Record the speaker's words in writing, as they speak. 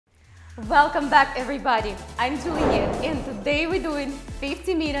Welcome back everybody, I'm Juliet and today we're doing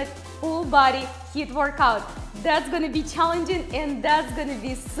 50-minute full body HIIT workout. That's gonna be challenging and that's gonna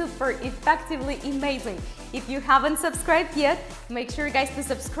be super effectively amazing. If you haven't subscribed yet, make sure guys to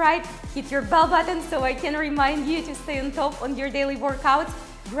subscribe, hit your bell button so I can remind you to stay on top on your daily workouts.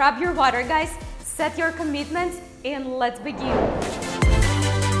 Grab your water guys, set your commitments and let's begin.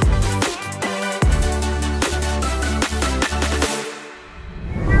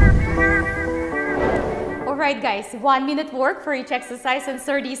 Alright guys, 1 minute work for each exercise and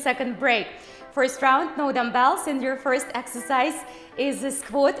 30-second break. First round, no dumbbells, and your first exercise is a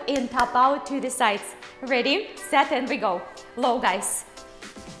squat and tap out to the sides. Ready, set, and we go. Low guys.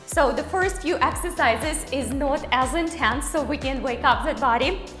 So the first few exercises is not as intense, so we can wake up the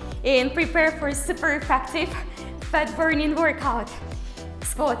body and prepare for a super effective fat burning workout.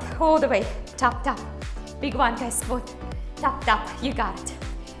 Squat all the way, tap, tap. Big one guys, squat, tap, tap, you got it.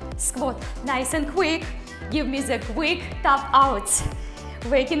 Squat, nice and quick. Give me the quick tap out.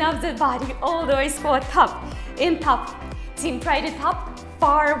 Waking up the body all the way, squat, tap, in tap. Team, try to tap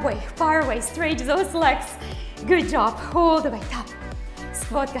far away, stretch those legs. Good job, all the way, tap.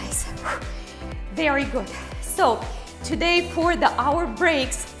 Squat guys, very good. So today for our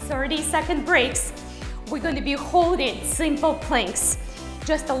breaks, 30-second breaks, we're going to be holding simple planks,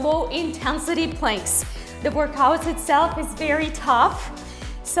 just a low intensity planks. The workout itself is very tough,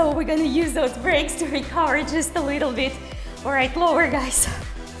 so we're gonna use those breaks to recover just a little bit. All right, lower guys,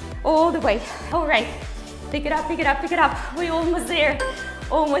 all the way. All right, pick it up, pick it up, pick it up. We're almost there,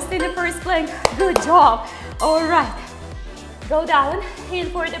 almost in the first plank. Good job. All right, go down. And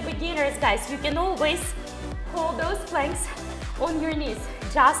for the beginners, guys, you can always hold those planks on your knees,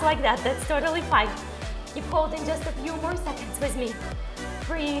 just like that. That's totally fine. Keep holding just a few more seconds with me.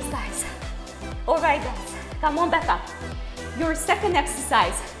 Breathe, guys. All right, guys, come on back up. Your second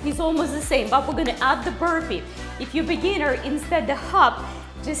exercise is almost the same, but we're gonna add the burpee. If you're beginner, instead the hop,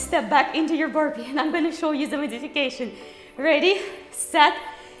 just step back into your burpee, and I'm gonna show you the modification. Ready, set,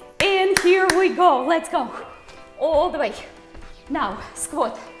 and here we go. Let's go. All the way. Now,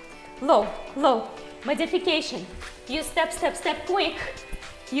 squat, low, low. Modification. You step, step, step, quick.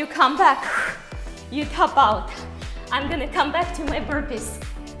 You come back. You tap out. I'm gonna come back to my burpees.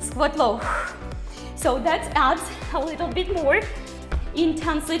 Squat low. So that adds a little bit more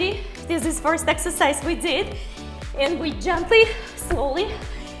intensity. This is first exercise we did. And we gently, slowly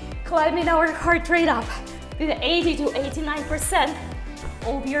climbing our heart rate up to the 80 to 89%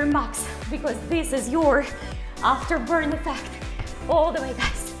 of your max, because this is your afterburn effect. All the way,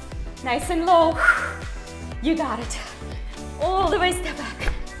 guys. Nice and low. You got it. All the way, step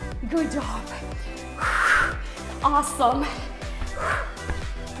back. Good job. Awesome.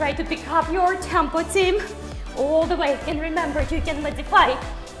 Try to pick up your tempo, team, all the way. And remember, you can modify.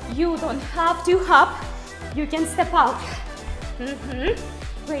 You don't have to hop. You can step out.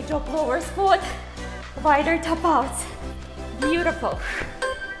 Great job, lower squat, wider tap out. Beautiful.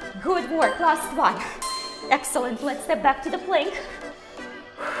 Good work, last one. Excellent, let's step back to the plank.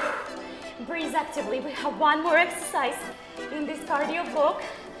 Breathe actively. We have one more exercise in this cardio block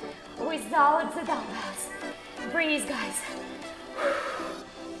without the dumbbells. Breathe, guys.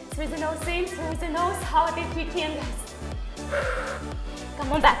 Through the nose in, through the nose out if you can, guys.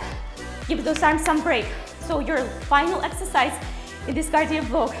 Come on back. Give those arms some break. So your final exercise in this cardio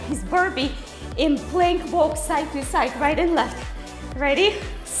block is burpee in plank walk side to side, right and left. Ready,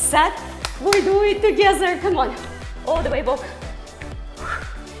 set, we do it together. Come on, all the way walk.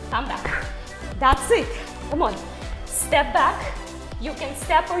 Come back. That's it. Come on. Step back. You can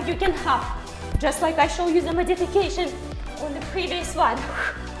step or you can hop. Just like I showed you the modification on the previous one.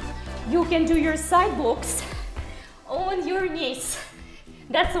 You can do your side blocks on your knees.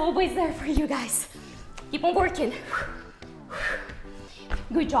 That's always there for you guys. Keep on working.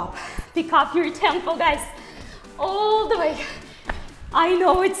 Good job. Pick up your tempo, guys. All the way. I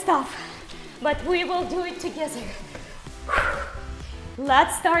know it's tough, but we will do it together.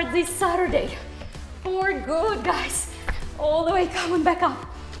 Let's start this Saturday for good, guys. All the way, coming back up.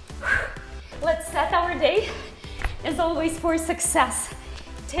 Let's set our day, as always, for success.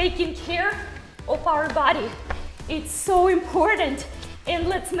 Taking care of our body. It's so important, and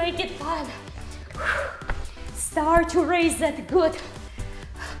let's make it fun. Start to raise that good,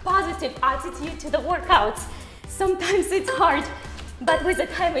 positive attitude to the workouts. Sometimes it's hard, but with the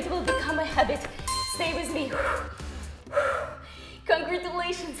time it will become a habit. Stay with me.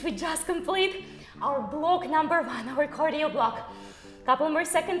 Congratulations, we just complete our block number 1, our cardio block. Couple more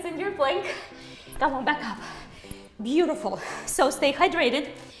seconds in your plank. Come on, back up. Beautiful. So stay hydrated.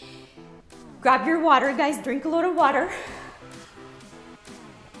 Grab your water, guys. Drink a lot of water.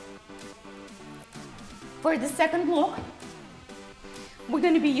 For the second block, we're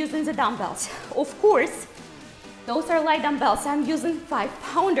going to be using the dumbbells. Of course, those are light dumbbells. I'm using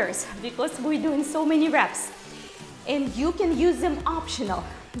 5-pounders because we're doing so many reps. And you can use them optional.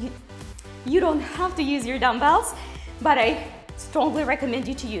 You don't have to use your dumbbells, but I strongly recommend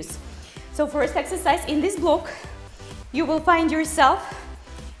you to use. So first exercise in this block, you will find yourself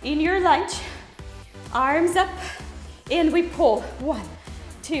in your lunge, arms up, and we pull. 1,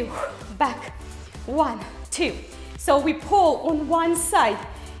 2, back, 1, 2. So we pull on one side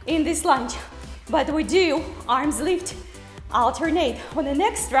in this lunge, but we do arms lift, alternate. On the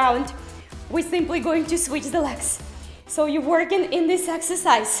next round, we're simply going to switch the legs. So you're working in this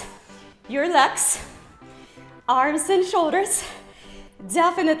exercise, your legs, arms and shoulders.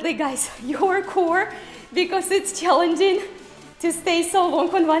 Definitely, guys, your core, because it's challenging to stay so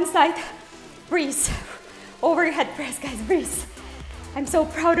long on one side. Breathe. Overhead press, guys, breathe. I'm so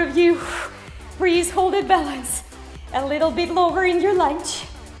proud of you. Breathe, hold it, balance. A little bit lower in your lunge.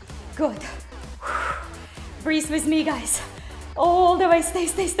 Good. Breathe with me, guys. All the way, stay,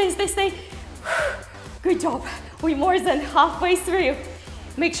 stay, stay, stay, stay. Good job. We're more than halfway through.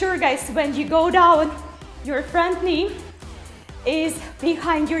 Make sure, guys, when you go down, your front knee is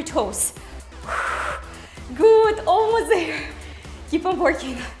behind your toes. Good, almost there. Keep on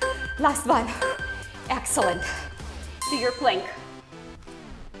working. Last one. Excellent. To your plank.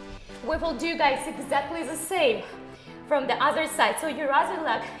 We will do, guys, exactly the same from the other side. So your other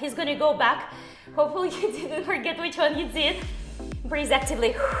leg is gonna go back. Hopefully you didn't forget which one you did. Breathe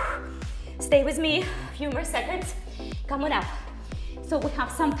actively. Stay with me a few more seconds. Come on up. So we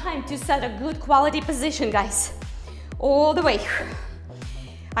have some time to set a good quality position, guys. All the way.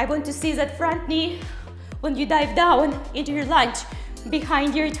 I want to see that front knee when you dive down into your lunge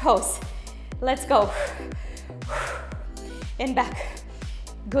behind your toes. Let's go. And back.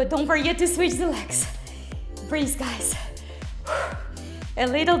 Good, don't forget to switch the legs. Breathe, guys. A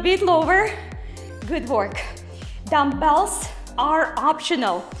little bit lower. Good work. Dumbbells are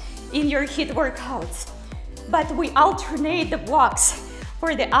optional in your HIIT workouts, but we alternate the blocks.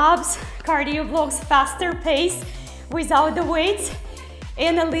 For the abs, cardio blocks, faster pace without the weights,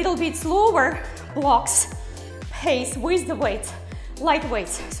 and a little bit slower blocks, pace with the weights, light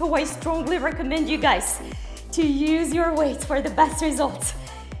weights. So I strongly recommend you guys to use your weights for the best results.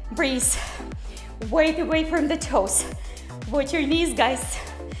 Breathe. Weight away from the toes. Watch your knees, guys.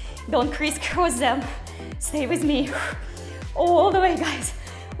 Don't crisscross them. Stay with me. All the way, guys.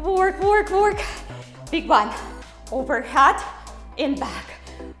 Work, work, work. Big one. Overhead and back.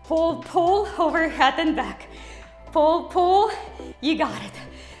 Pull, pull, overhead and back. Pull, pull. You got it.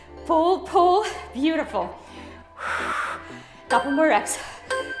 Pull, pull. Beautiful. Couple more reps.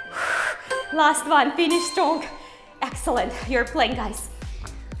 Last one. Finish strong. Excellent. Your plank, guys.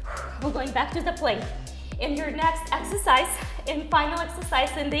 We're going back to the plank. In your next exercise, and final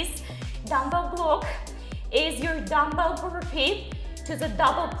exercise in this dumbbell block, is your dumbbell burpee to the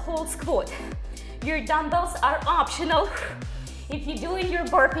double pull squat. Your dumbbells are optional. If you're doing your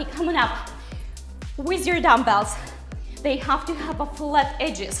burpee, coming up with your dumbbells, they have to have a flat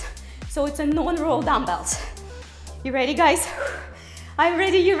edges. So it's a non-roll dumbbells. You ready, guys? I'm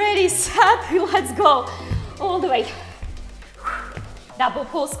ready, you ready? Set, let's go. All the way. Double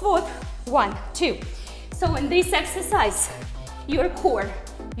pull squat, 1, 2. So in this exercise, your core,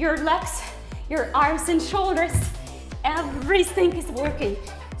 your legs, your arms and shoulders, everything is working.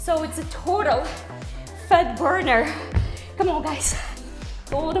 So it's a total fat burner. Come on, guys,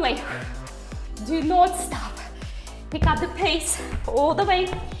 all the way. Do not stop. Pick up the pace all the way.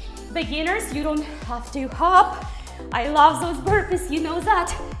 Beginners, you don't have to hop. I love those burpees, you know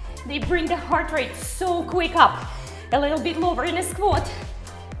that. They bring the heart rate so quick up. A little bit lower in a squat.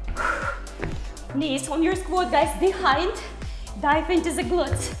 Knees on your squat, guys, behind. Dive into the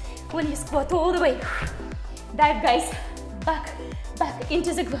glutes when you squat all the way. Dive, guys, back, back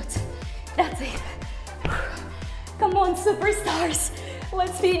into the glutes. That's it. Come on, superstars.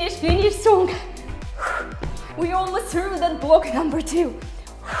 Let's finish, finish strong. We almost through that block number 2.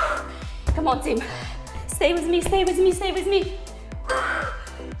 Come on, team. Stay with me, stay with me, stay with me.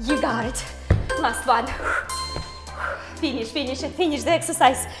 You got it. Last one. Finish, finish it, finish the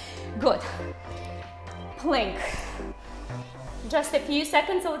exercise. Good. Plank. Just a few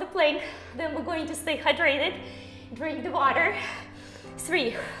seconds of the plank, then we're going to stay hydrated. Drink the water.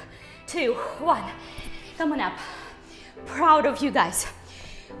 3, 2, 1. Come on up. Proud of you guys.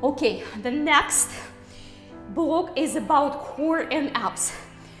 Okay, the next block is about core and abs.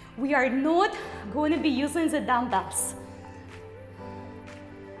 We are not going to be using the dumbbells.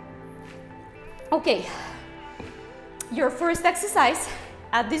 Okay, your first exercise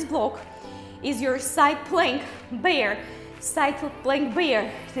at this block is your side plank bear. Side plank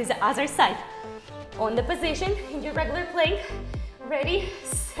bear to the other side. On the position in your regular plank. Ready,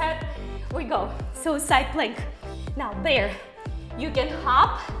 set, we go. So side plank. Now bear. You can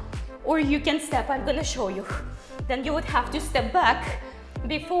hop or you can step. I'm gonna show you. Then you would have to step back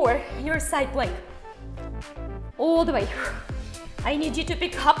before your side plank. All the way. I need you to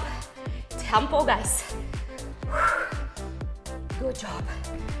pick up tempo, guys. Good job.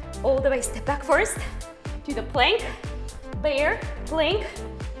 All the way, step back first to the plank. Bear, plank,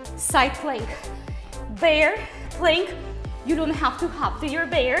 side plank. Bear, plank. You don't have to hop to your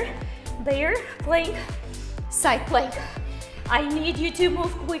bear. Bear, plank, side plank. I need you to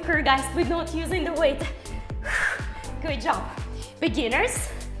move quicker, guys, with not using the weight. Good job. Beginners,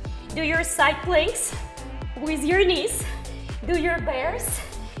 do your side planks with your knees. Do your bears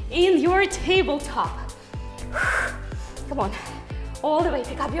in your tabletop. Come on, all the way,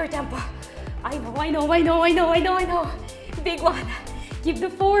 pick up your tempo. I know. Big one. Keep the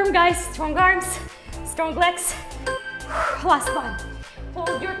form, guys. Strong arms, strong legs. Last one.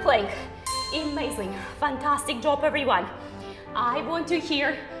 Hold your plank. Amazing. Fantastic job, everyone. I want to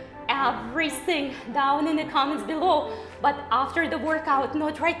hear everything down in the comments below, but after the workout,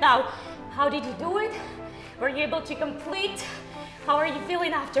 not right now. How did you do it? Were you able to complete? How are you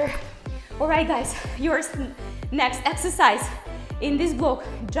feeling after? All right, guys, your next exercise in this block,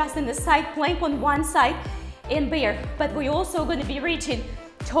 just in the side plank on one side and bear, but we're also going to be reaching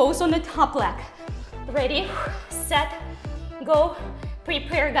toes on the top leg. Ready, set, go,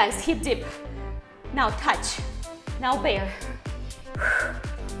 prepare, guys, hip dip. Now touch, now bear.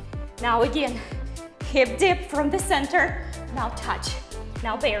 Now again, hip dip from the center, now touch,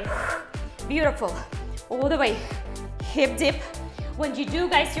 now bear. Beautiful, all the way, hip dip. When you do,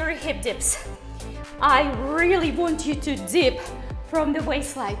 guys, your hip dips, I really want you to dip from the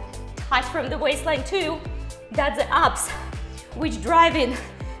waistline, touch from the waistline too. That's the abs, which drive in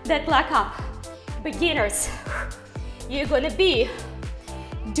that leg up. Beginners, you're gonna be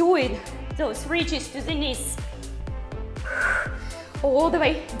doing those reaches to the knees. All the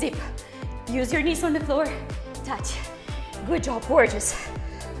way, dip. Use your knees on the floor, touch. Good job, gorgeous.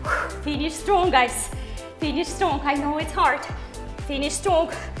 Finish strong, guys. Finish strong, I know it's hard. Finish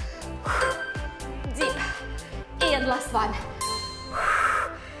strong. Deep. And last one.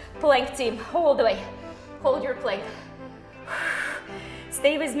 Plank team, all the way. Hold your plank.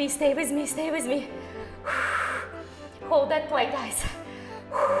 Stay with me, stay with me, stay with me. Hold that plank, guys.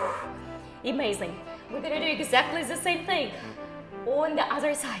 Amazing. We're gonna do exactly the same thing on the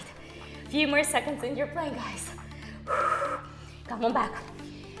other side. Few more seconds in your plank, guys. Come on back.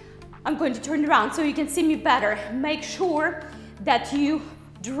 I'm going to turn around so you can see me better. Make sure that you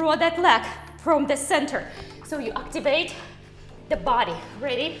draw that leg from the center. So you activate the body.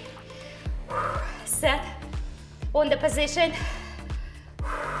 Ready? Set. On the position.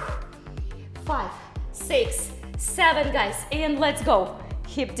 5, 6, 7, guys. And let's go.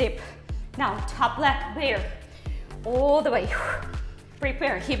 Hip dip. Now, top leg bear. All the way.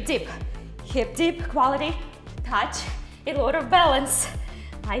 Prepare, hip dip. Hip dip, quality, touch, a lot of balance.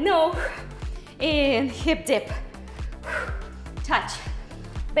 I know. And hip dip. Touch,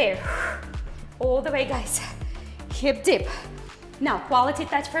 bear. All the way, guys. Hip dip. Now, quality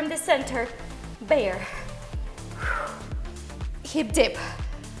touch from the center. Bear. Hip dip.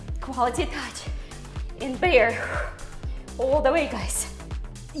 Quality touch. And bear. All the way, guys.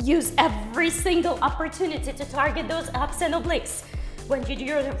 Use every single opportunity to target those abs and obliques. When you do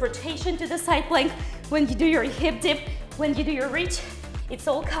your rotation to the side plank, when you do your hip dip, when you do your reach, it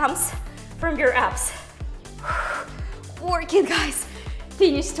all comes from your abs. Work it, guys.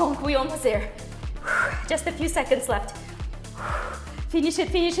 Finish strong, we almost there. Just a few seconds left. Finish it,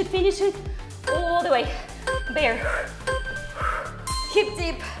 finish it, finish it. All the way. Bear. Hip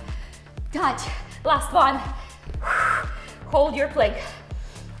dip. Touch. Last one. Hold your plank.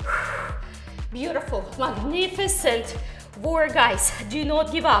 Beautiful, magnificent work, guys. Do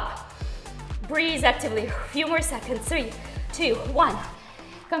not give up. Breathe actively. A few more seconds. 3, 2, 1.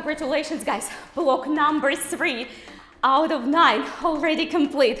 Congratulations, guys. Block number 3 out of 9 already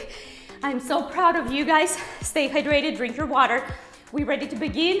complete. I'm so proud of you guys. Stay hydrated, drink your water. We're ready to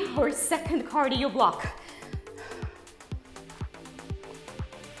begin our second cardio block.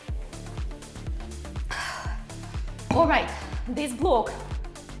 All right, this block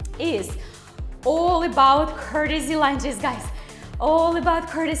is all about courtesy lunges, guys. All about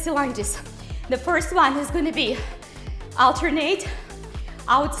courtesy lunges. The first one is going to be alternate,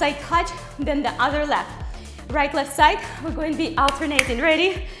 outside touch, then the other leg. Right, left side, we're going to be alternating.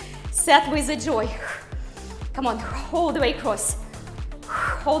 Ready? Set with the joy. Come on, all the way across.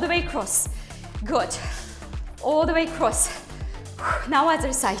 All the way across. Good. All the way across. Now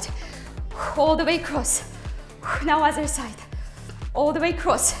other side. All the way across. Now other side. All the way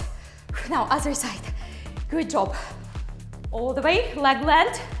across. Now other side. Good job. All the way, leg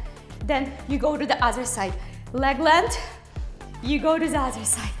length. Then you go to the other side. Leg length. You go to the other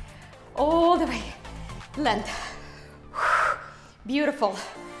side. All the way. Length. Beautiful.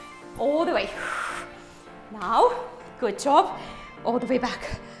 All the way. Now, good job. All the way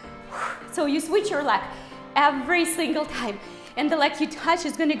back. So you switch your leg every single time. And the leg you touch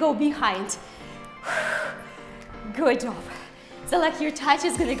is gonna go behind. Good job. The leg you touch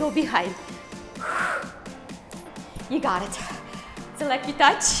is gonna go behind. You got it. The leg you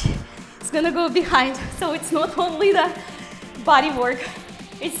touch is gonna go behind. So it's not only the body work,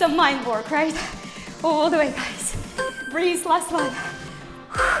 it's the mind work, right? All the way, guys. Breathe, last one.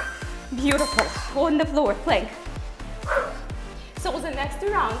 Beautiful. On the floor, plank. So the next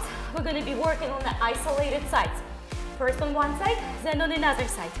 2 rounds, we're gonna be working on the isolated sides. First on one side, then on another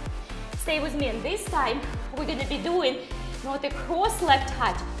side. Stay with me, and this time, we're gonna be doing not a cross leg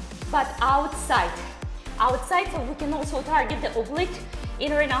touch, but outside. Outside, so we can also target the oblique,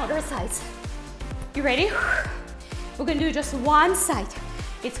 inner and outer sides. You ready? We're gonna do just one side.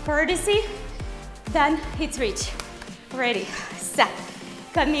 It's courtesy, then it's reach. Ready, set,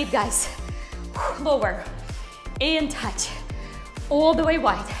 commit, guys. Lower, and touch. All the way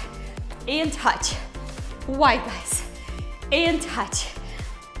wide, and touch. Wide, guys. And touch.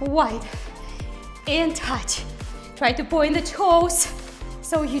 Wide. And touch. Try to point the toes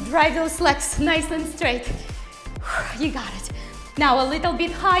so you drive those legs nice and straight. You got it. Now a little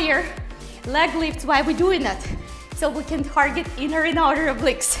bit higher. Leg lifts while we're doing that. So we can target inner and outer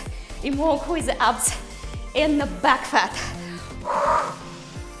obliques. Invoke with the abs and the back fat.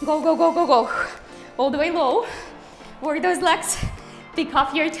 Go, go, go, go, go. All the way low. Work those legs. Pick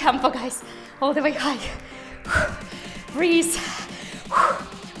up your tempo, guys. All the way high. Breathe.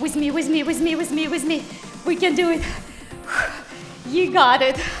 With me, with me, with me, with me, with me. We can do it. You got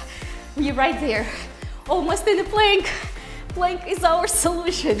it. You're right there. Almost in a plank. Plank is our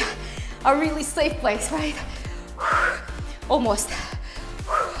solution. A really safe place, right? Almost.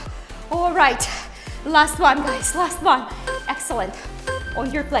 All right. Last one, guys. Last one. Excellent.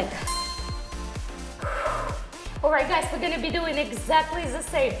 On your plank. All right, guys, we're gonna be doing exactly the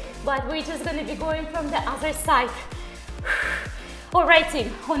same, but we're just gonna be going from the other side. All right,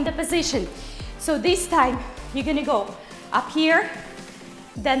 team, on the position. So this time, you're gonna go up here,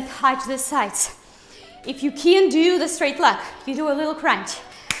 then touch the sides. If you can't do the straight leg, you do a little crunch.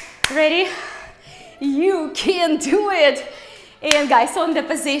 Ready? You can do it. And guys, on the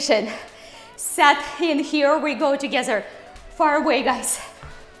position. Set in, here we go together. Far away, guys.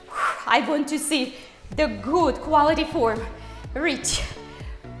 I want to see the good quality form. Reach.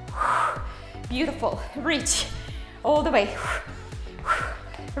 Beautiful. Reach. All the way.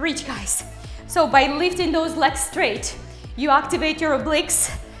 Reach, guys. So by lifting those legs straight, you activate your obliques,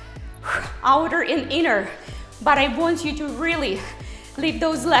 outer and inner. But I want you to really lift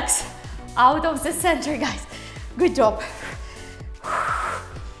those legs out of the center, guys. Good job.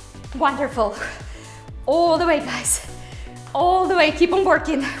 Wonderful. All the way, guys. All the way. Keep on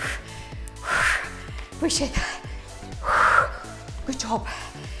working. Push it. Good job.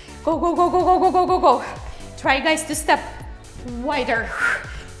 Go, go, go, go, go, go, go, go, go. Try, guys, to step wider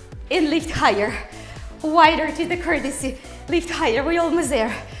and lift higher. Wider to the courtesy. Lift higher. We're almost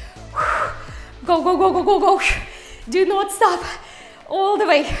there. Go, go, go, go, go, go. Do not stop. All the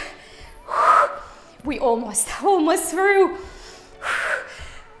way. We almost through.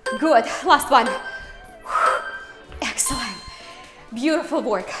 Good. Last one. Excellent. Beautiful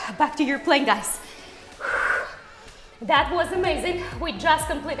work. Back to your plank, guys. That was amazing. We just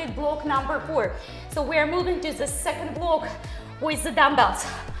completed block number 4. So we are moving to the second block with the dumbbells.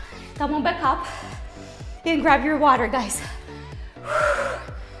 Come on back up and grab your water, guys.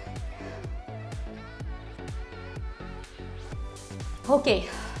 Okay,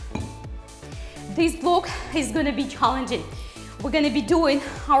 this block is gonna be challenging. We're gonna be doing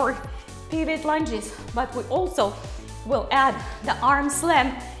our pivot lunges, but we also will add the arm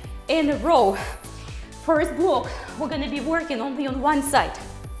slam and a row. First block, we're gonna be working only on one side.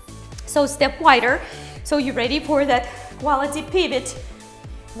 So step wider. So you ready for that quality pivot?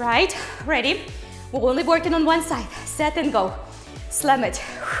 Right? Ready? We're only working on one side. Set and go. Slam it.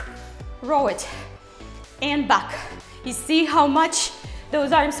 Row it. And back. You see how much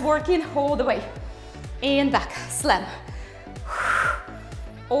those arms working? All the way. And back. Slam.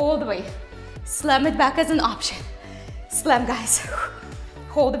 All the way. Slam it back as an option. Slam, guys.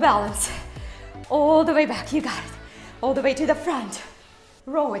 Hold the balance. All the way back. You got it. All the way to the front.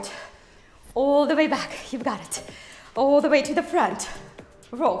 Row it. All the way back, you've got it. All the way to the front.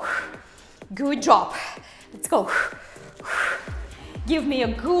 Row. Good job. Let's go. Give me a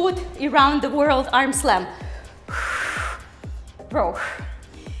good around the world arm slam. Row.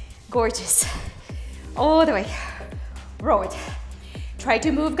 Gorgeous. All the way. Row it. Try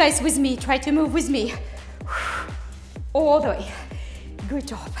to move, guys, with me. Try to move with me. All the way. Good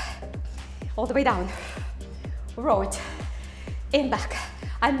job. All the way down. Row it. And back.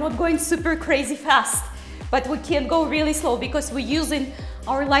 I'm not going super crazy fast, but we can go really slow because we're using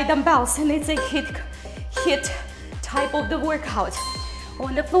our light dumbbells and it's a HIIT type of the workout.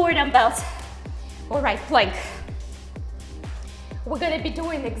 On the floor dumbbells. All right, plank. We're gonna be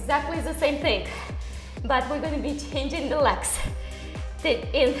doing exactly the same thing, but we're gonna be changing the legs.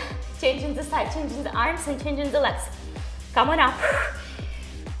 Changing the side, changing the arms and changing the legs. Come on up.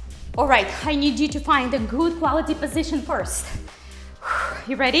 All right, I need you to find a good quality position first.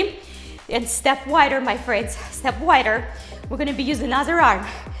 You ready? And step wider, my friends. Step wider. We're gonna be using another arm.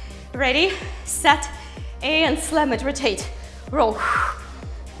 Ready? Set and slam it. Rotate. Roll.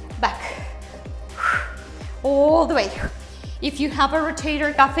 Back. All the way. If you have a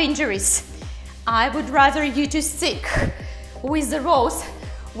rotator cuff injuries, I would rather you to stick with the rows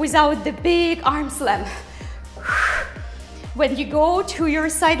without the big arm slam. When you go to your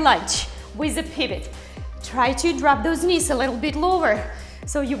side lunge with a pivot, try to drop those knees a little bit lower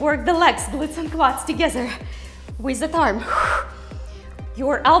so you work the legs, glutes and quads together with that arm.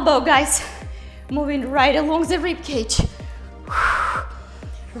 Your elbow, guys, moving right along the rib cage.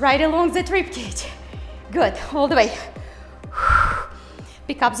 Right along the rib cage. Good, all the way.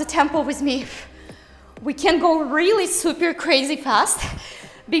 Pick up the tempo with me. We can go really super crazy fast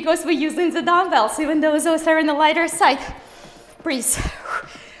because we're using the dumbbells, even though those are on the lighter side. Breathe.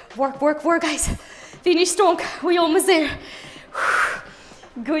 Work, work, work, guys. Finish strong. We're almost there.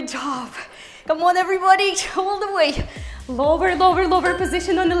 Good job. Come on, everybody. All the way. Lower, lower, lower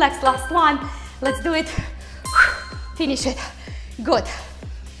position on the legs. Last one. Let's do it. Finish it. Good.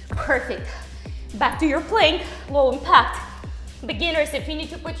 Perfect. Back to your plank. Low impact. Beginners, if you need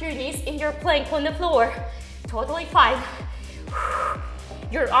to put your knees in your plank on the floor, totally fine.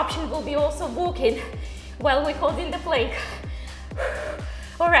 Your option will be also walking while we're holding the plank.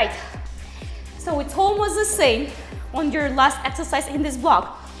 All right, so it's almost the same on your last exercise in this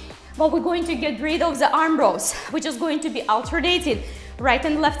block, but we're going to get rid of the arm rows, which is going to be alternating right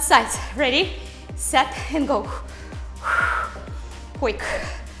and left sides. Ready, set, and go. Quick,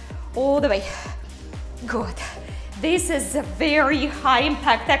 all the way. Good. This is a very high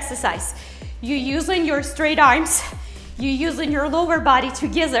impact exercise. You're using your straight arms, you're using your lower body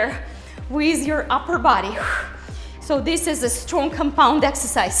together with your upper body. So this is a strong compound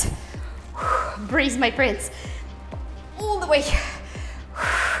exercise. Breathe, my friends. All the way.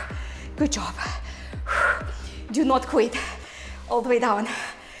 Good job. Do not quit. All the way down.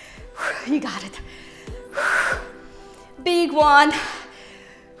 You got it. Big one.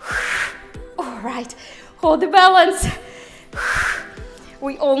 All right. Hold the balance.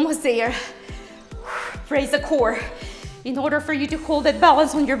 We're almost there. Raise the core. In order for you to hold that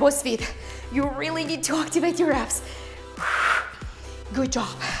balance on your both feet, you really need to activate your abs. Good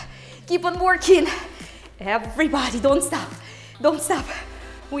job. Keep on working. Everybody, don't stop. Don't stop.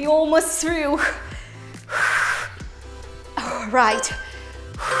 We're almost through. All right.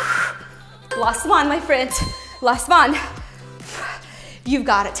 Last one, my friends. Last one. You've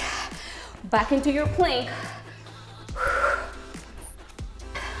got it. Back into your plank.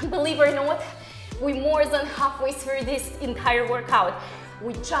 Believe it or not, we're more than halfway through this entire workout.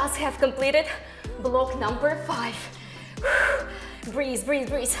 We just have completed block number 5. Breathe, breathe,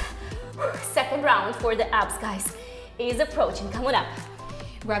 breathe. Second round for the abs, guys, is approaching. Come on up.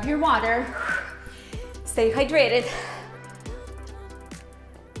 Grab your water. Stay hydrated.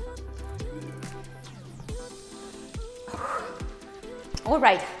 All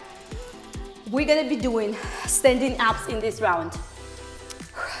right. We're gonna be doing standing abs in this round.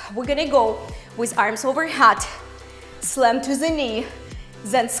 We're gonna go with arms overhead, slam to the knee,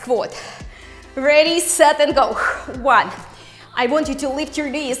 then squat. Ready, set, and go. 1. I want you to lift your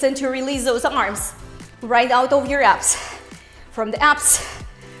knees and to release those arms right out of your abs. From the abs,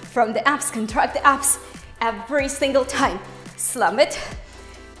 contract the abs every single time. Slam it,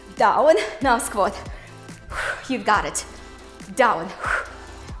 down, now squat. You've got it. Down,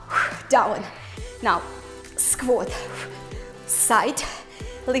 down. Now, squat, side,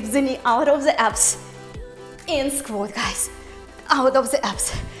 lift the knee out of the abs, and squat, guys. Out of the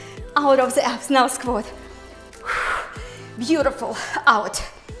abs, out of the abs, now squat. Beautiful, out.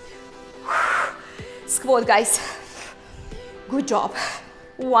 Squat, guys. Good job.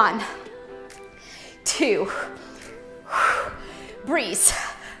 1, 2. Breathe.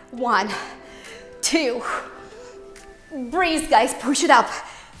 1, 2. Breathe, guys. Push it up.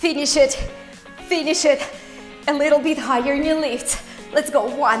 Finish it. Finish it. A little bit higher in your lift. Let's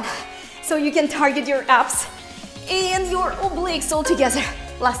go. 1. So you can target your abs and your obliques all together.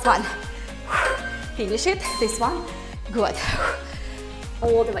 Last one. Finish it. This one. Good.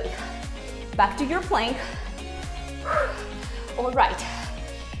 All the way. Back to your plank. All right.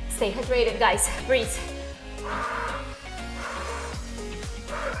 Stay hydrated, guys. Breathe.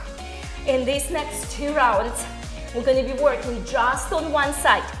 In these next 2 rounds, we're going to be working just on one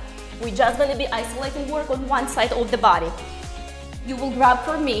side. We're just going to be isolating work on one side of the body. You will grab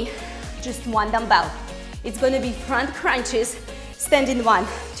for me just one dumbbell. It's going to be front crunches, standing one,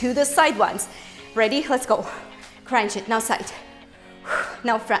 to the side ones. Ready? Let's go. Crunch it. Now side.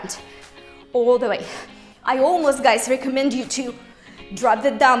 Now front. All the way. I almost, guys, recommend you to drop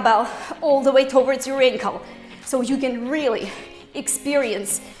the dumbbell all the way towards your ankle so you can really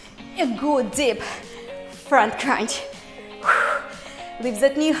experience a good deep front crunch. Lift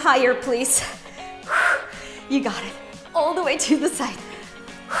that knee higher, please. You got it. All the way to the side.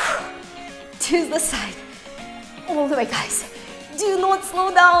 To the side. All the way, guys. Do not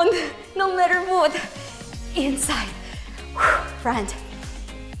slow down, no matter what. Inside. Front.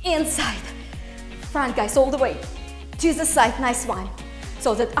 Inside. Front, guys, all the way. To the side, nice one.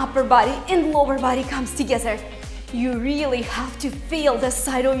 So that upper body and lower body comes together. You really have to feel the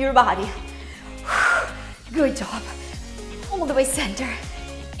side of your body. Good job. All the way center.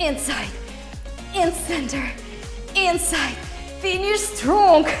 Inside. In center. Inside. Finish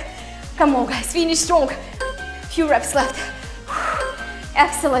strong. Come on, guys, finish strong. Few reps left.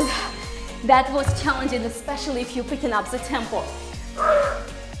 Excellent. That was challenging, especially if you're picking up the tempo.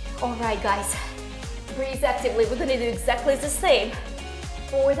 All right, guys. Breathe actively. We're gonna do exactly the same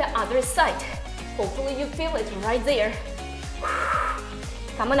for the other side. Hopefully you feel it right there.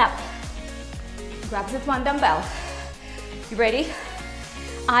 Come on up. Grab that one dumbbell. You ready?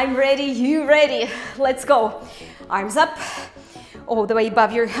 I'm ready, you ready. Let's go. Arms up, all the way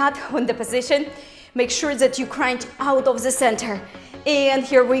above your head on the position. Make sure that you crunch out of the center. And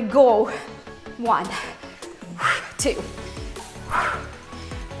here we go. 1, 2.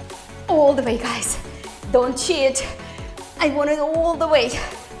 All the way, guys. Don't cheat. I want it all the way.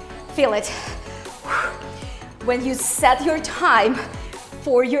 Feel it. When you set your time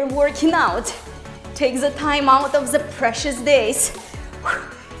for your working out, take the time out of the precious days.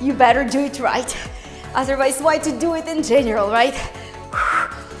 You better do it right. Otherwise, why to do it in general, right?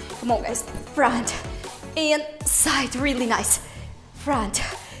 Come on, guys. Front and side. Really nice. Front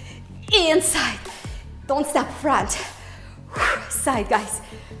and side. Don't stop. Front. Side, guys.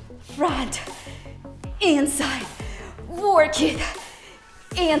 Front and side. Work it.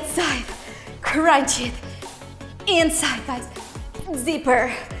 And side. Crunch it. Inside, guys.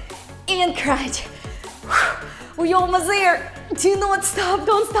 Zipper. And crunch. We're almost there. Do not stop.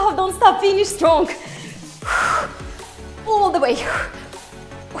 Don't stop. Don't stop. Finish strong. All the way.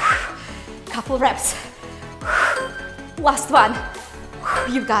 Couple reps. Last one.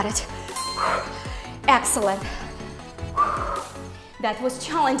 You got it. Excellent. That was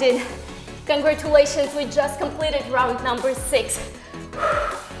challenging. Congratulations, we just completed round number 6.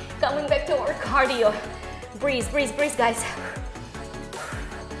 Coming back to our cardio. Breathe, breathe, breathe, guys.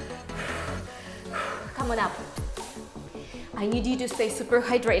 Come on up. I need you to stay super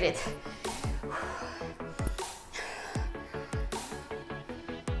hydrated.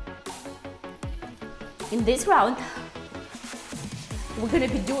 In this round, we're gonna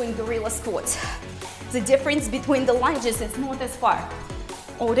be doing gorilla squats. The difference between the lunges is not as far.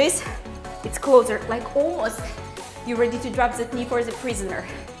 All this, it's closer, like almost you're ready to drop that knee for the prisoner.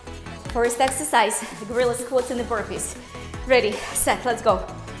 First exercise, gorilla squats and the burpees. Ready, set, let's go.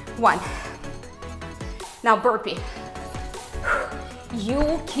 1. Now burpee.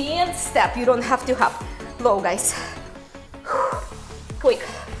 You can't step, you don't have to hop. Low, guys. Quick.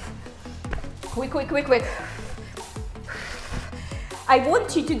 Quick, quick, quick, quick. I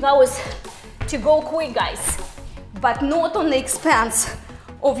want you to go quick, guys, but not on the expense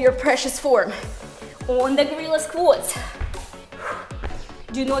of your precious form. On the gorilla squats,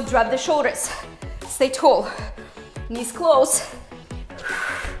 do not drop the shoulders. Stay tall. Knees close.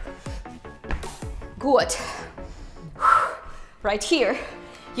 Good. Right here,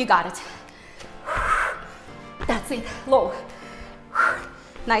 you got it. That's it. Low.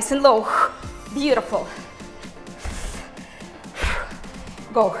 Nice and low. Beautiful.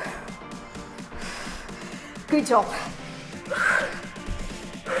 Go. Good job.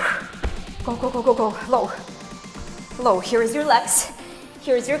 Go, go, go, go, go. Low. Low. Here is your legs.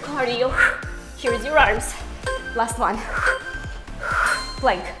 Here is your cardio. Here's your arms. Last one.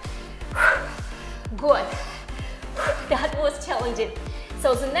 Plank. Good. That was challenging.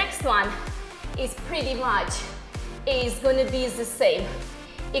 So the next one is pretty much going to be the same,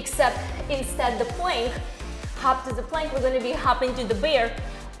 except instead the plank, hop to the plank, we're going to be hopping to the bear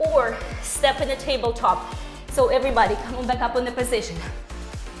or step in the tabletop. So everybody, come on back up on the position.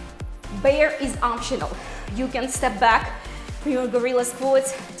 Bear is optional. You can step back from your gorilla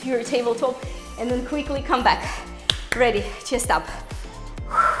squats to your tabletop and then quickly come back. Ready, chest up.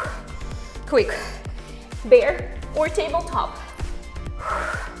 Quick. Bear or tabletop.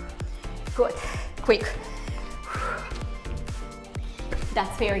 Good. Quick.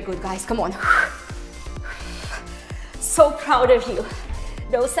 That's very good, guys. Come on. So proud of you.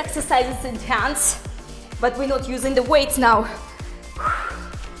 Those exercises intense, but we're not using the weights now.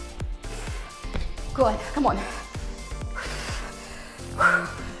 Good. Come on.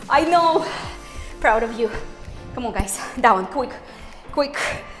 I know. Proud of you. Come on, guys. Down. Quick. Quick.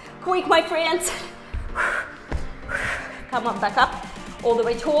 Quick, my friends. Come on, back up. All the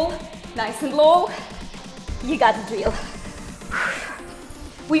way tall. Nice and low. You got the drill.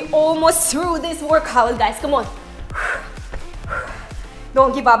 We almost through this workout, guys. Come on.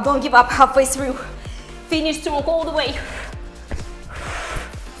 Don't give up. Don't give up. Halfway through. Finish strong all the way.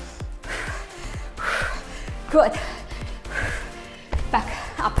 Good.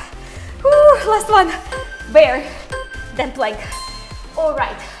 Back up. Woo, last one. Bear, then plank. All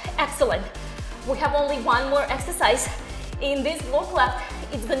right, excellent. We have only one more exercise. In this block left,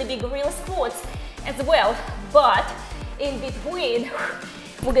 it's gonna be gorilla squats as well, but in between,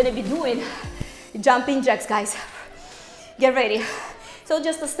 we're gonna be doing jumping jacks, guys. Get ready. So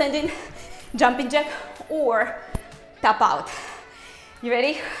just a standing jumping jack or tap out. You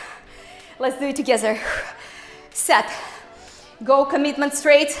ready? Let's do it together. Set. Go, commitment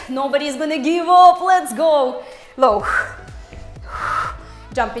straight. Nobody's gonna give up. Let's go. Low.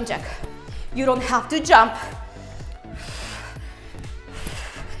 Jumping jack. You don't have to jump.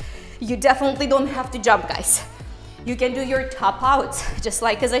 You definitely don't have to jump, guys. You can do your tap outs, just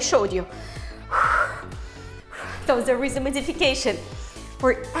like as I showed you. Those are rhythmification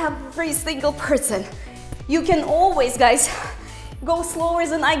for every single person. You can always, guys, go slower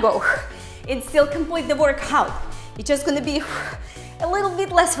than I go and still complete the workout. It's just gonna be a little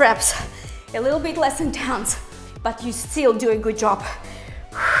bit less reps, a little bit less intense, but you still do a good job.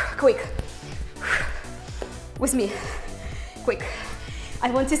 Quick. With me. Quick.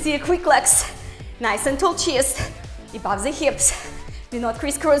 I want to see a quick legs. Nice and tall chest, above the hips. Do not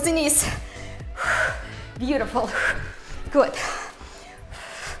crisscross the knees. Beautiful. Good.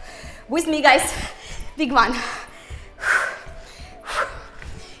 With me, guys. Big one.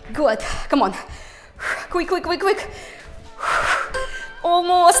 Good. Come on. Quick, quick, quick, quick.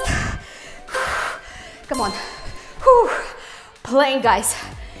 Almost. Come on. Whew. Plank, guys.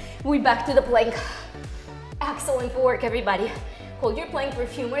 We're back to the plank. Excellent work, everybody. Hold your plank for a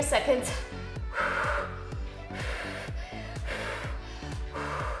few more seconds.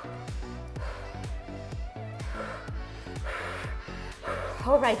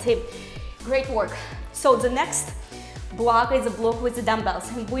 All right, team. Great work. So the next block is a block with the dumbbells,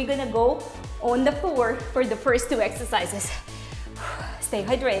 and we're gonna go on the floor for the first two exercises. Stay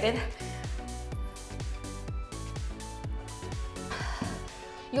hydrated.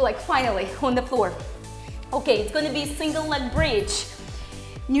 You're like finally on the floor. Okay, it's gonna be single leg bridge,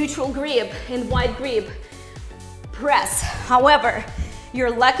 neutral grip and wide grip press. However,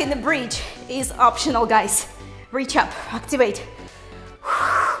 your leg in the bridge is optional, guys. Reach up, activate.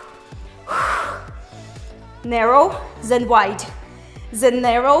 Narrow, then wide. Then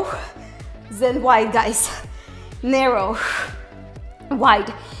narrow, then wide, guys. Narrow,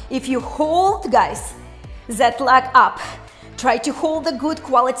 wide. If you hold, guys, that leg up, try to hold a good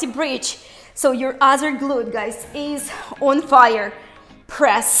quality bridge so your other glute, guys, is on fire.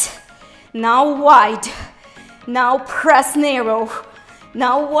 Press. Now wide. Now press narrow.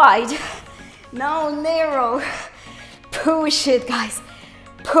 Now wide. Now narrow. Push it, guys.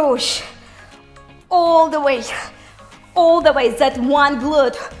 Push. All the way. All the way. That one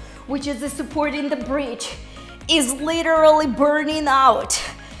glute, which is the support in the bridge, is literally burning out.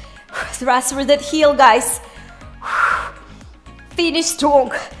 Thrust through that heel, guys. Finish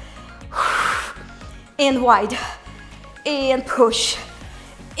strong. And wide. And push.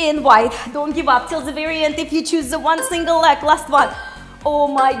 And wide. Don't give up till the very end if you choose the one single leg. Last one. Oh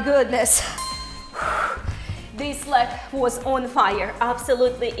my goodness. This leg was on fire.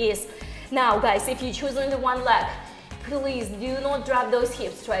 Absolutely is. Now, guys, if you choose only one leg, please do not drop those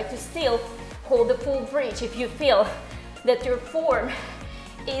hips. Try to still hold the full bridge if you feel that your form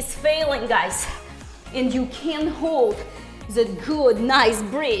is failing, guys. and you can hold that good, nice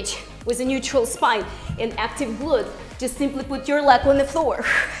bridge with a neutral spine and active glute, just simply put your leg on the floor.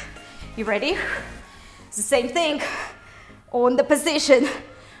 You ready? It's the same thing on the position.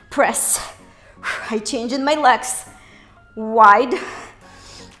 Press. I change in my legs. Wide,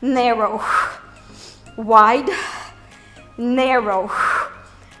 narrow, wide, narrow,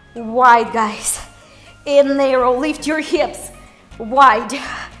 wide, guys. And narrow. Lift your hips. Wide.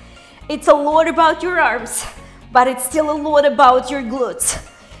 It's a lot about your arms, but it's still a lot about your glutes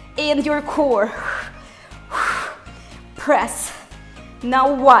and your core. Press.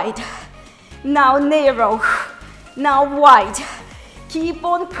 Now wide. Now narrow. Now wide. Keep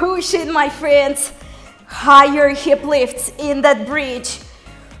on pushing, my friends. Higher hip lifts in that bridge.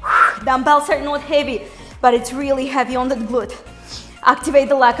 Dumbbells are not heavy, but it's really heavy on that glute. Activate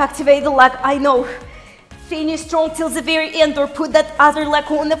the leg, activate the leg. I know. Finish strong till the very end, or put that other leg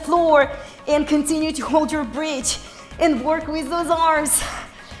on the floor and continue to hold your bridge and work with those arms.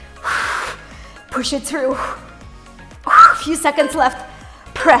 Push it through. Few seconds left.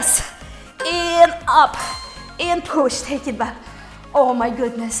 Press and up and push. Take it back. Oh my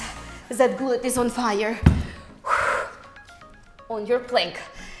goodness, that glute is on fire. On your plank.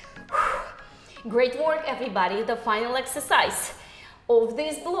 Great work, everybody. The final exercise of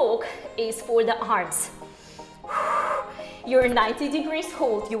this block is for the arms. Your 90 degrees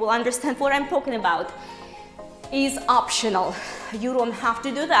hold, you will understand what I'm talking about, is optional. You don't have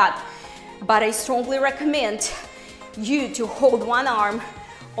to do that, but I strongly recommend you to hold one arm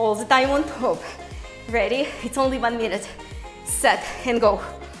all the time on top. Ready? It's only 1 minute. Set and go.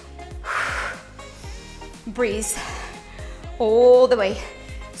 Breathe all the way.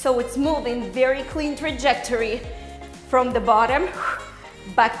 So it's moving very clean trajectory from the bottom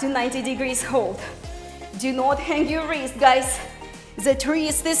back to 90 degrees hold. Do not hang your wrist, guys. The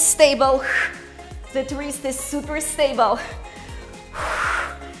wrist is stable. The wrist is super stable.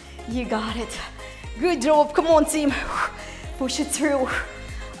 You got it. Good job. Come on, team. Push it through.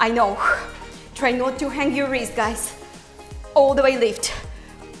 I know. Try not to hang your wrist, guys. All the way lift.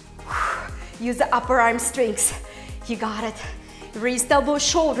 Use the upper arm strength. You got it. Wrist, elbow,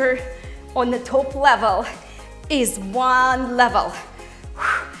 shoulder on the top level is one level.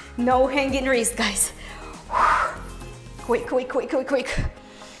 No hanging wrist, guys. Quick, quick, quick, quick, quick.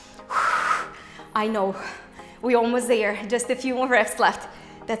 I know. We're almost there. Just a few more reps left.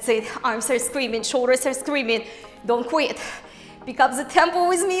 That's it. Arms are screaming, shoulders are screaming. Don't quit. Pick up the tempo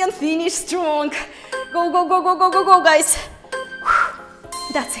with me and finish strong. Go, go, go, go, go, go, go, guys.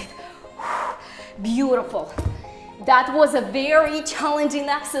 That's it. Beautiful. That was a very challenging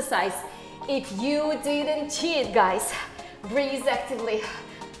exercise. If you didn't cheat, guys, breathe actively.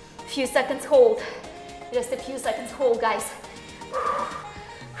 Few seconds hold. Just a few seconds hold, guys.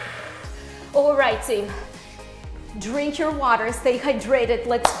 All right, team. Drink your water, stay hydrated.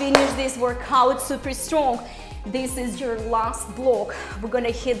 Let's finish this workout super strong. This is your last block. We're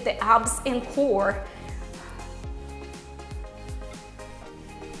gonna hit the abs and core.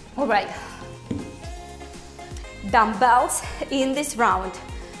 All right. Dumbbells in this round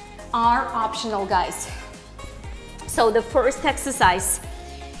are optional, guys. So the first exercise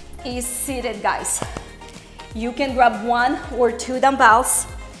is seated, guys. You can grab 1 or 2 dumbbells.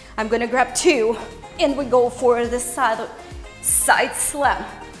 I'm gonna grab 2 and we go for the side slam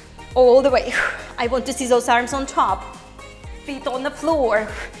all the way. I want to see those arms on top, feet on the floor.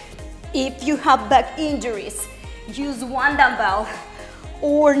 If you have back injuries, use 1 dumbbell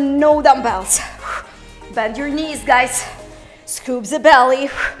or no dumbbells. Bend your knees, guys. Scoop the belly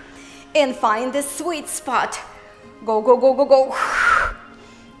and find the sweet spot. Go, go, go, go, go.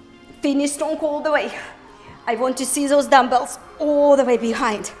 Finish strong all the way. I want to see those dumbbells all the way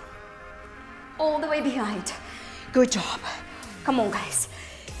behind. All the way behind. Good job. Come on, guys.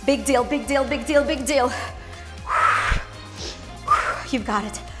 Big deal, big deal, big deal, big deal. You've got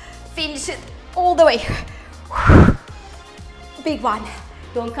it. Finish it all the way. Big one.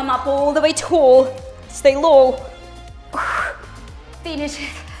 Don't come up all the way tall. Stay low. Finish it.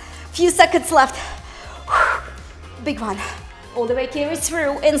 Few seconds left. Big one. All the way, carry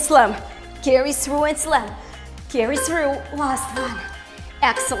through and slam. Carry through and slam. Carry through. Last one.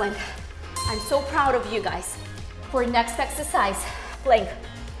 Excellent. I'm so proud of you guys. For next exercise, plank,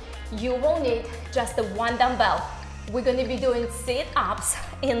 you will need just the 1 dumbbell. We're gonna be doing sit-ups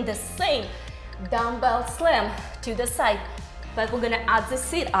in the same dumbbell slam to the side, but we're gonna add the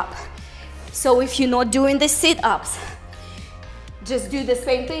sit-up. So if you're not doing the sit-ups, just do the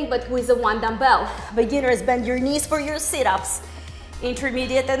same thing but with the 1 dumbbell. Beginners, bend your knees for your sit-ups.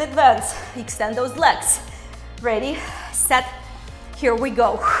 Intermediate and advanced, extend those legs. Ready, set, here we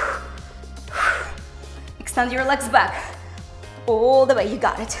go. Extend your legs back. All the way, you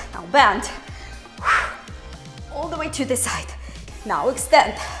got it. Now bend. All the way to the side. Now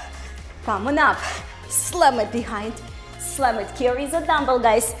extend. Come on up. Slam it behind. Slam it. Carry the dumbbell,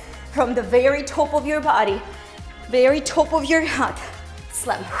 guys, from the very top of your body. Very top of your head.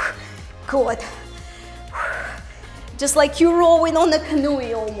 Slam. Good. Just like you're rowing on a canoe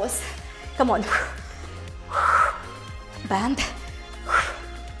almost. Come on. Bend.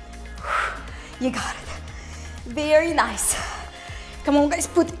 You got it. Very nice. Come on, guys,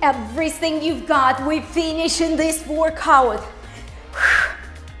 put everything you've got. We're finishing this workout.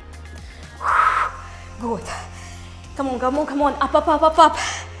 Good. Come on, come on, come on. Up, up, up, up, up.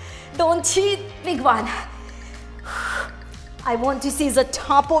 Don't cheat, big one. I want to see the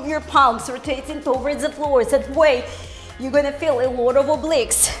top of your palms rotating towards the floor. That way, you're gonna feel a lot of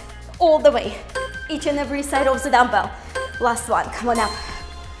obliques all the way. Each and every side of the dumbbell. Last one, come on up.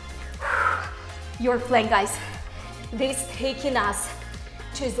 Your plank, guys. This taking us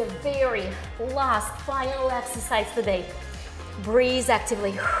to the very last final exercise today. Breathe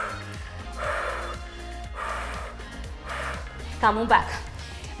actively. Come on back.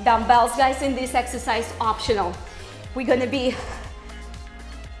 Dumbbells, guys, in this exercise, optional. We're gonna be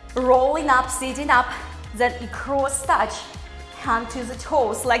rolling up, sitting up, then cross touch, hand to the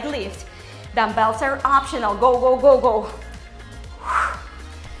toes, leg lift. Dumbbells are optional. Go, go, go, go.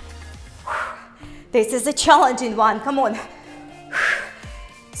 This is a challenging one, come on.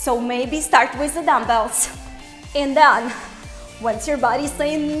 So maybe start with the dumbbells, and then once your body's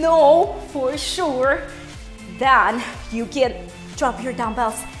saying no for sure, then you can drop your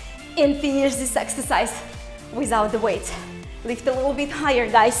dumbbells and finish this exercise without the weight. Lift a little bit higher,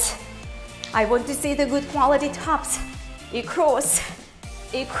 guys. I want to see the good quality tops. Across,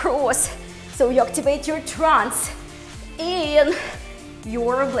 across. So you activate your trans and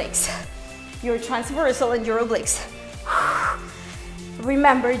your obliques. Your transversal and your obliques.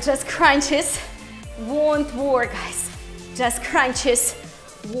 Remember, just crunches won't work, guys. Just crunches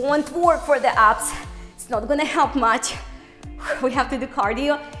won't work for the abs. It's not gonna help much. We have to do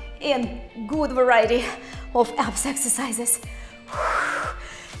cardio and good variety of abs exercises.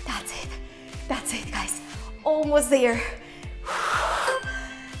 That's it, guys. Almost there.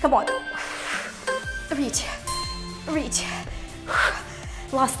 Come on. Reach, reach.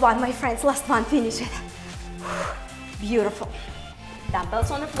 Last one, my friends, last one, finish it. Beautiful. Dumbbells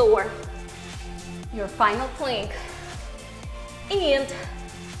on the floor. Your final plank. And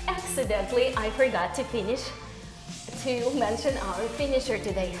accidentally, I forgot to mention our finisher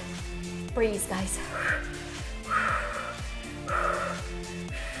today. Breathe, guys.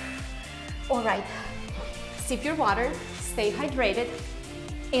 All right, sip your water, stay hydrated.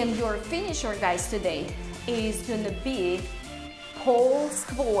 And your finisher, guys, today is gonna be pole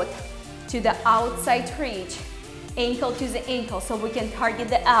squat to the outside reach, ankle to the ankle, so we can target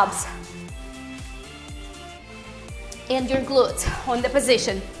the abs and your glutes on the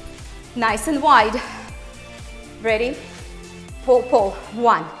position. Nice and wide. Ready? Pull, pull.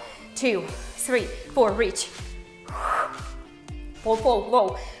 1, 2, 3, 4, reach. Pull, pull,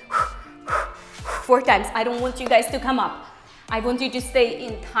 low. 4 times. I don't want you guys to come up. I want you to stay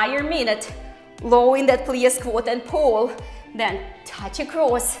entire minute low in that plie squat and pull. Then touch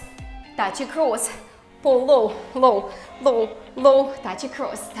across, pull low, low, low, low, touch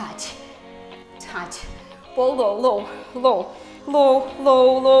across, touch, touch, pull low, low, low, low,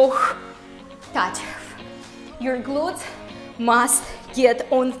 low, low, touch. Your glutes must get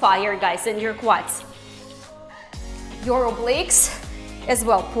on fire, guys, and your quads. Your obliques as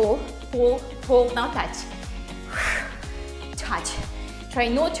well. Pull, pull, pull, now touch, touch. Try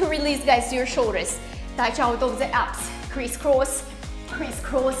not to release, guys, your shoulders. Touch out of the abs. Crisscross,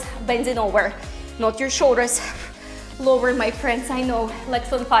 crisscross, bending over. Not your shoulders. Lower, my friends, I know.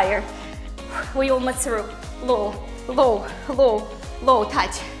 Legs on fire. We almost through. Low, low, low, low,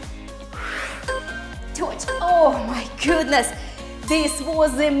 touch. Touch. Oh my goodness. This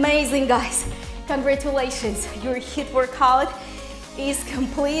was amazing, guys. Congratulations. Your HIIT workout is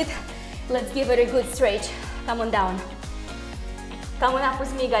complete. Let's give it a good stretch. Come on down. Come on up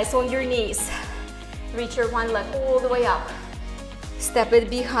with me, guys, on your knees. Reach your one leg all the way up. Step it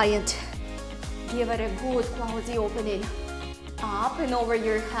behind. Give it a good quality opening. Up and over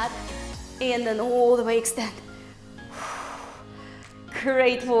your head. And then all the way extend.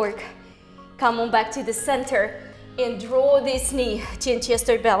 Great work. Come on back to the center and draw this knee, chin, chest,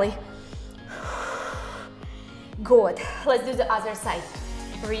 or belly. Good. Let's do the other side.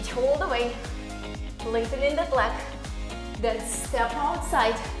 Reach all the way. Lengthen in that leg. Then step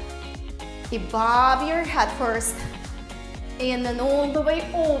outside. Above your head first, and then all the way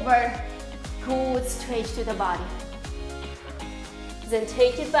over Good stretch to the body. Then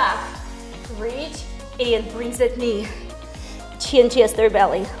take it back, reach, and brings that knee, chin, chest, or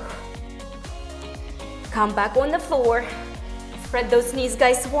belly. Come back on the floor, spread those knees,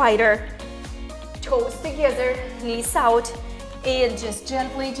 guys, wider. Toes together, knees out, and just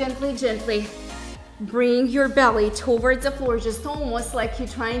gently, gently, gently bring your belly towards the floor, just almost like you're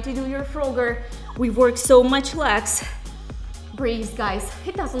trying to do your Frogger. We work so much legs. Breathe, guys.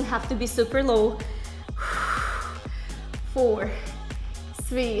 It doesn't have to be super low. 4,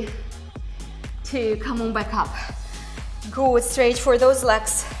 3, 2, come on back up. Good stretch for those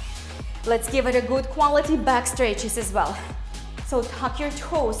legs. Let's give it a good quality back stretches as well. So tuck your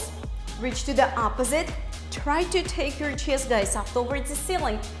toes, reach to the opposite. Try to take your chest, guys, up towards the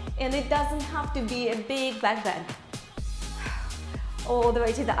ceiling. And it doesn't have to be a big back bend. All the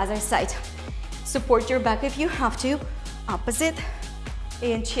way to the other side. Support your back if you have to. Opposite.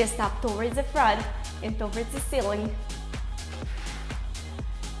 And chest up towards the front and towards the ceiling.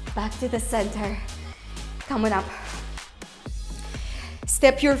 Back to the center. Coming up.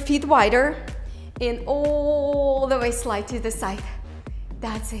 Step your feet wider and all the way slide to the side.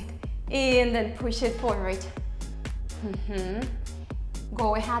 That's it. And then push it forward.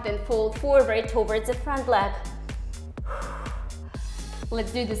 Go ahead and fold forward towards the front leg.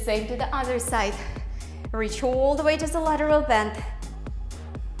 Let's do the same to the other side. Reach all the way to the lateral bend.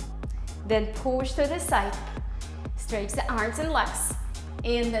 Then push to the side. Stretch the arms and legs.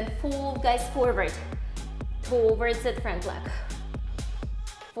 And then fold, guys, forward towards the front leg.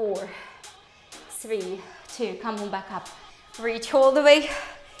 4, 3, 2, come on back up. Reach all the way.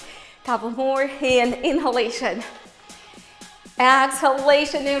 Couple more, and inhalation.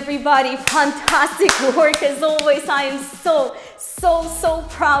 Exhalation, everybody. Fantastic work as always. I am so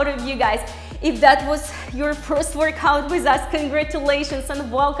proud of you guys. If that was your first workout with us, congratulations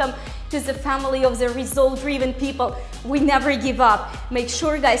and welcome to the family of the result-driven people. We never give up. Make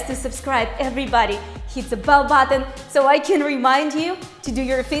sure, guys, to subscribe, everybody. Hit the bell button so I can remind you to do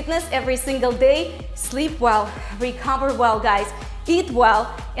your fitness every single day. Sleep well, recover well, guys. Eat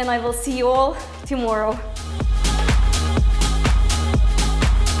well, and I will see you all tomorrow.